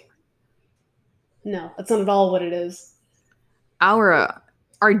 Like, no, that's not at all what it is. Our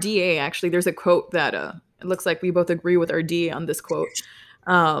DA, actually, there's a quote that it looks like we both agree with our DA on this quote.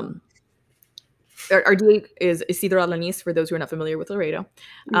 Our DA is Isidro Alanis, for those who are not familiar with Laredo.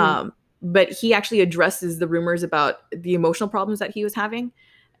 But he actually addresses the rumors about the emotional problems that he was having.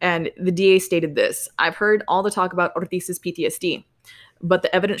 And the DA stated this: I've heard all the talk about Ortiz's PTSD, but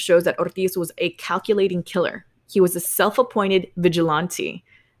the evidence shows that Ortiz was a calculating killer. He was a self-appointed vigilante,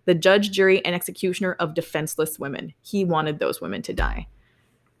 the judge, jury, and executioner of defenseless women. He wanted those women to die.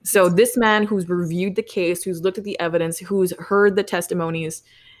 So this man who's reviewed the case, who's looked at the evidence, who's heard the testimonies,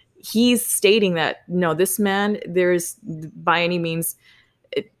 he's stating that, no, this man, there's, by any means,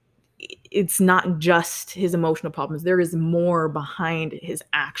 it's not just his emotional problems. There is more behind his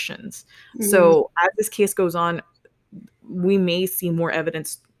actions. So as this case goes on, we may see more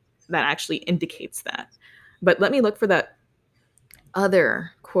evidence that actually indicates that. But let me look for that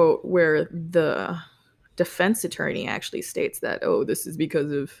other quote where the defense attorney actually states that, oh, this is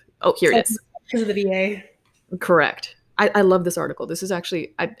because of, oh, here it is. Because of the VA. Correct. I love this article. This is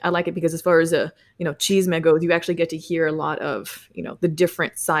actually I like it because as far as Cheeseman goes, you actually get to hear a lot of the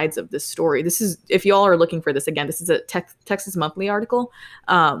different sides of this story. This is, if y'all are looking for this again, this is a Texas Monthly article.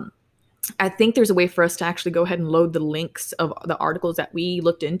 I think there's a way for us to actually go ahead and load the links of the articles that we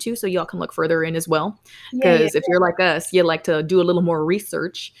looked into so y'all can look further in as well. Because if you're like us, you like to do a little more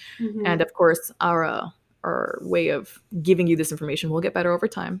research. And of course, our way of giving you this information will get better over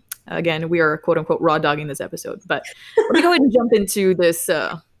time. Again, we are quote unquote raw dogging this episode. But let me go ahead and jump into this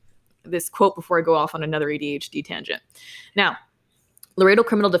quote before I go off on another ADHD tangent. Now, Laredo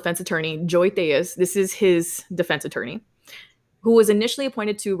criminal defense attorney Joy Theus, this is his defense attorney, who was initially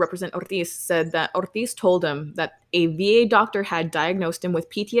appointed to represent Ortiz, said that Ortiz told him that a VA doctor had diagnosed him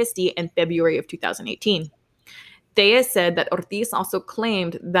with PTSD in February of 2018. Theus said that Ortiz also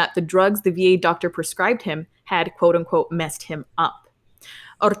claimed that the drugs the VA doctor prescribed him had, quote unquote, messed him up.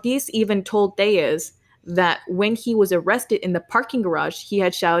 Ortiz even told Theus that when he was arrested in the parking garage, he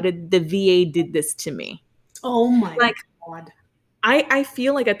had shouted, "The VA did this to me." Oh my God. I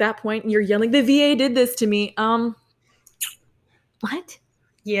feel like at that point you're yelling, "The VA did this to me." What?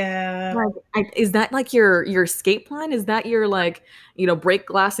 Yeah. Is that like your escape plan? Is that your break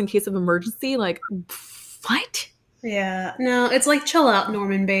glass in case of emergency? Like, what? Yeah. No, it's like, chill out,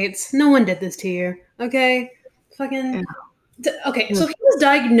 Norman Bates. No one did this to you. Okay? Fucking. Okay, so he was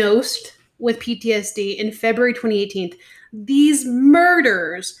diagnosed with PTSD in February 2018. These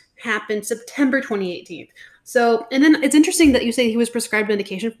murders happened September 2018. So, and then it's interesting that you say he was prescribed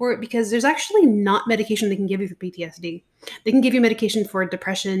medication for it, because there's actually not medication they can give you for PTSD. They can give you medication for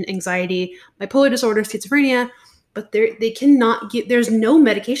depression, anxiety, bipolar disorder, schizophrenia, but they cannot get, there's no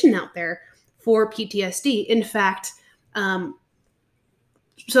medication out there for PTSD. In fact,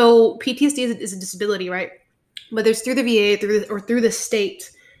 so PTSD is a disability, right? Whether it's through the VA or through the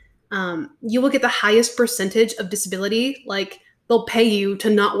state, you will get the highest percentage of disability. Like, they'll pay you to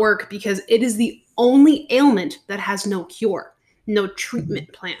not work because it is the only ailment that has no cure, no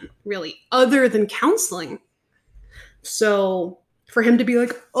treatment plan, really, other than counseling. So for him to be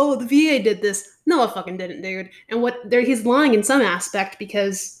like, "Oh, the VA did this," no, it fucking didn't, dude. And he's lying in some aspect,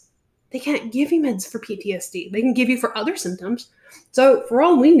 because they can't give you meds for PTSD. They can give you for other symptoms. So for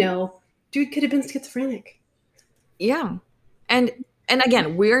all we know, dude could have been schizophrenic. Yeah. And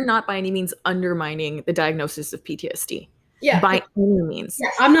again, we're not by any means undermining the diagnosis of PTSD. Yeah. By any means. Yeah,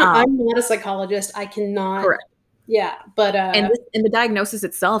 I'm not a psychologist. I cannot. Correct. Yeah, but and the diagnosis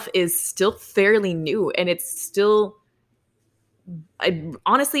itself is still fairly new, and it's still,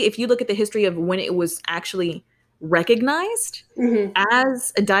 honestly, if you look at the history of when it was actually recognized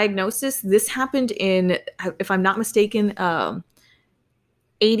as a diagnosis, this happened in, if I'm not mistaken,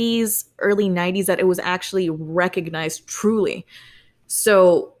 80s, early 90s, that it was actually recognized truly.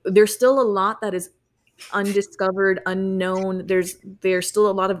 So there's still a lot that is undiscovered, unknown. There's still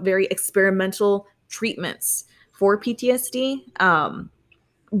a lot of very experimental treatments for PTSD.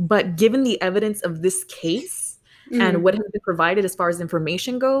 But given the evidence of this case and what has been provided as far as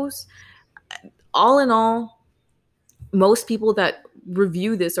information goes, all in all, most people that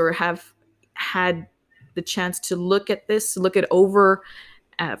review this or have had the chance to look at this, look it over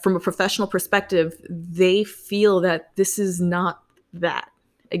from a professional perspective, they feel that this is not that.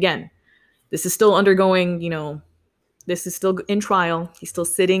 Again, this is still undergoing, this is still in trial. He's still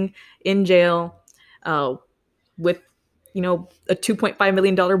sitting in jail with, a $2.5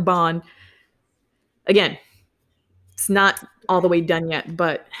 million bond. Again, it's not all the way done yet,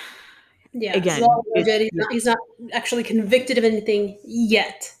 but yeah, again, he's not actually convicted of anything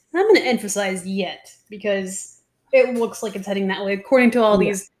yet. I'm going to emphasize yet, because it looks like it's heading that way, according to all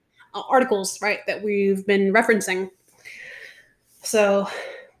these articles, right, that we've been referencing. So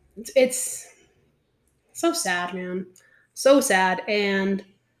it's so sad, man. So sad. And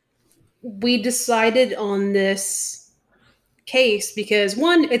we decided on this case because,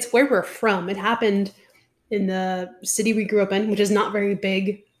 one, it's where we're from. It happened in the city we grew up in, which is not very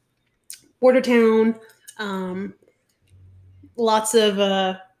big. Border town. Lots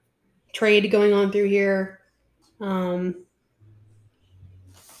of trade going on through here. But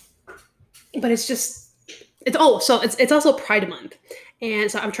it's also Pride Month.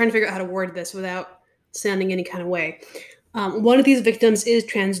 And so I'm trying to figure out how to word this without sounding any kind of way. One of these victims is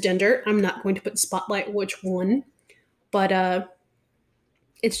transgender. I'm not going to put spotlight which one, but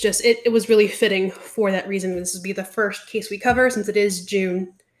it's just, it was really fitting for that reason. This would be the first case we cover since it is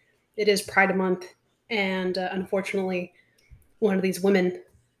June. It is Pride Month. And unfortunately, one of these women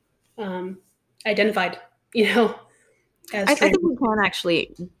identified, as I think we can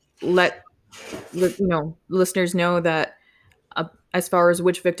actually let listeners know that as far as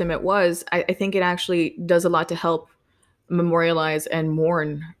which victim it was, I think it actually does a lot to help memorialize and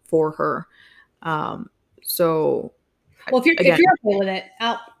mourn for her. So Well, if again, you're okay with it,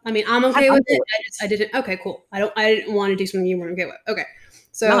 I mean, I'm okay I'm with cool it. with I didn't. Okay, cool. I didn't want to do something you weren't okay with. Okay, no,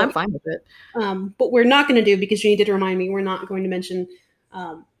 so I'm fine with it. but we're not going to do, because you needed to remind me. We're not going to mention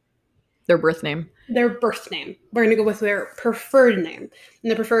Their birth name. their birth name. We're going to go with their preferred name,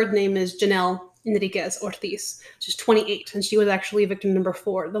 and the preferred name is Janelle Enriquez Ortiz. She's 28, and she was actually victim number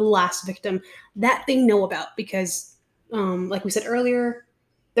 4, the last victim that they know about, because, like we said earlier,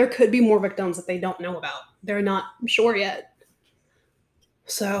 there could be more victims that they don't know about. They're not sure yet.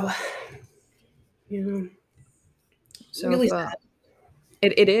 So, you know, So really sad.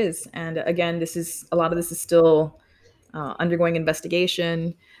 it is, and again, this is a lot of this is still undergoing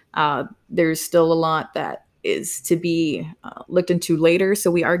investigation. There's still a lot that is to be looked into later, so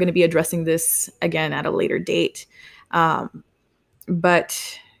we are going to be addressing this again at a later date.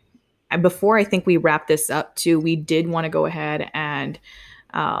 But before I think we wrap this up, too, we did want to go ahead and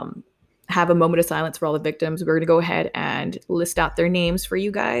have a moment of silence for all the victims. We're going to go ahead and list out their names for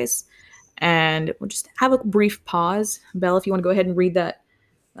you guys, and we'll just have a brief pause. Belle, if you want to go ahead and read that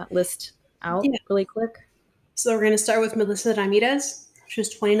list out Yeah. really quick. So we're going to start with Melissa Ramirez. She was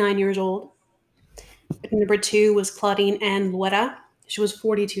 29 years old. Victim number 2 was Claudine Ann Luera. She was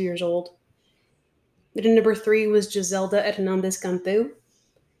 42 years old. Victim number 3 was Giselda Hernandez Campu.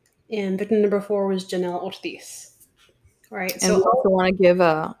 And victim number 4 was Janelle Ortiz. All right. And So we also want to give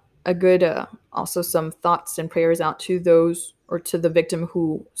a good, also some thoughts and prayers out to those or to the victim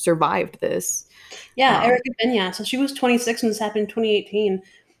who survived this. yeah, Erica Pena. So she was 26 when this happened in 2018.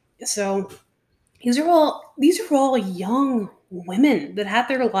 So these are all young women that had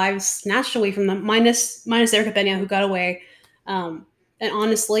their lives snatched away from them, minus Erica Pena, who got away. And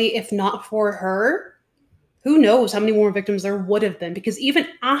honestly, if not for her, who knows how many more victims there would have been? Because even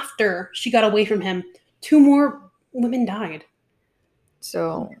after she got away from him, 2 more women died.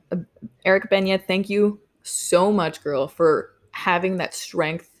 So, Erica Pena, thank you so much, girl, for having that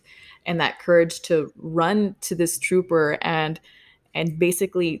strength and that courage to run to this trooper and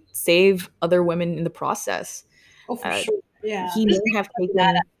basically save other women in the process. Oh, for sure. Yeah. He may have taken.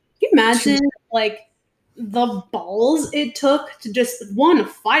 Can you imagine, like, the balls it took to just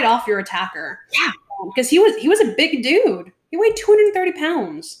fight off your attacker? Yeah. Because he was a big dude. He weighed 230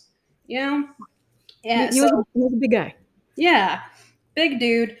 pounds. Yeah. Yeah. He was a big guy. Yeah. Big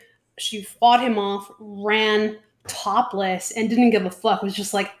dude. She fought him off, ran topless, and didn't give a fuck. Was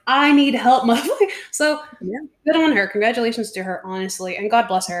just like, I need help, motherfucker. So good on her. Congratulations to her, honestly, and God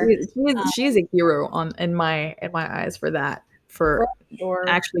bless her. She is a hero in my eyes for that, for sure.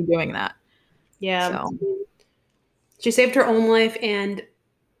 actually doing that. Yeah. So. She saved her own life, and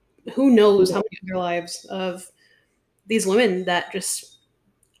who knows how many other lives of these women that just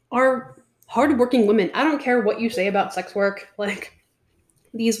are hardworking women. I don't care what you say about sex work. Like,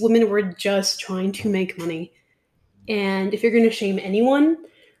 these women were just trying to make money. And if you're going to shame anyone,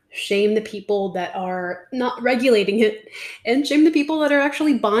 shame the people that are not regulating it, and shame the people that are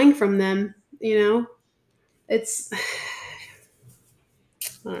actually buying from them. You know, it's,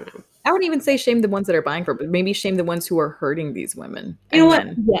 I don't know. I wouldn't even say shame the ones that are buying for it, but maybe shame the ones who are hurting these women. You know what?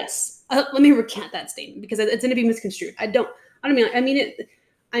 Yes. Let me recant that statement, because it's going to be misconstrued. I mean it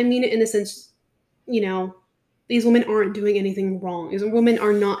in the sense, you know, these women aren't doing anything wrong. These women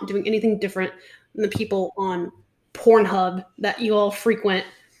are not doing anything different than the people on Pornhub that you all frequent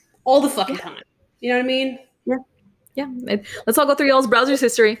all the fucking time. You know what I mean? Yeah. Let's all go through y'all's browser's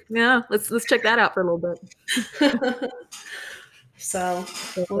history. Yeah. Let's check that out for a little bit. So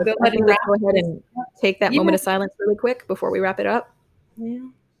we'll go ahead and take that moment of silence really quick before we wrap it up. Yeah.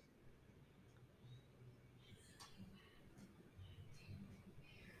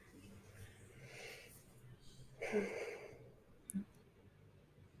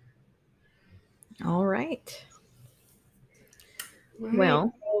 All right.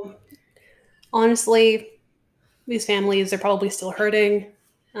 Well, honestly, these families are probably still hurting.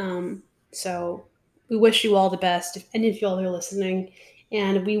 So we wish you all the best, if any of y'all are listening,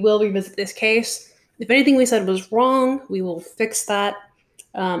 and we will revisit this case. If anything we said was wrong, we will fix that.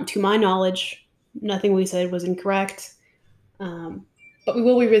 To my knowledge, nothing we said was incorrect. But we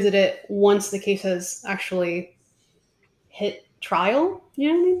will revisit it once the case has actually hit trial. You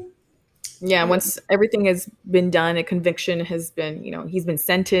know what I mean? Yeah, once everything has been done, a conviction has been, he's been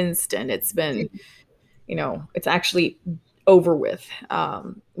sentenced, and it's been, it's actually over with.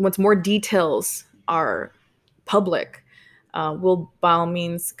 Once more details are public, we'll by all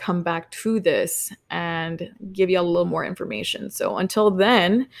means come back to this and give you a little more information. So until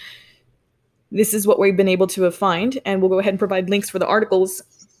then, this is what we've been able to find, and we'll go ahead and provide links for the articles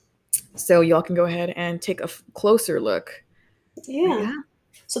So y'all can go ahead and take a closer look. Yeah.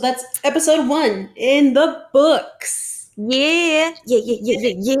 So that's episode 1 in the books. Yeah.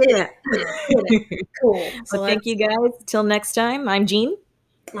 Cool. So Well, thank you guys. Till next time, I'm Jean.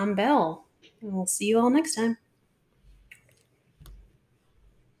 I'm Belle. And we'll see you all next time.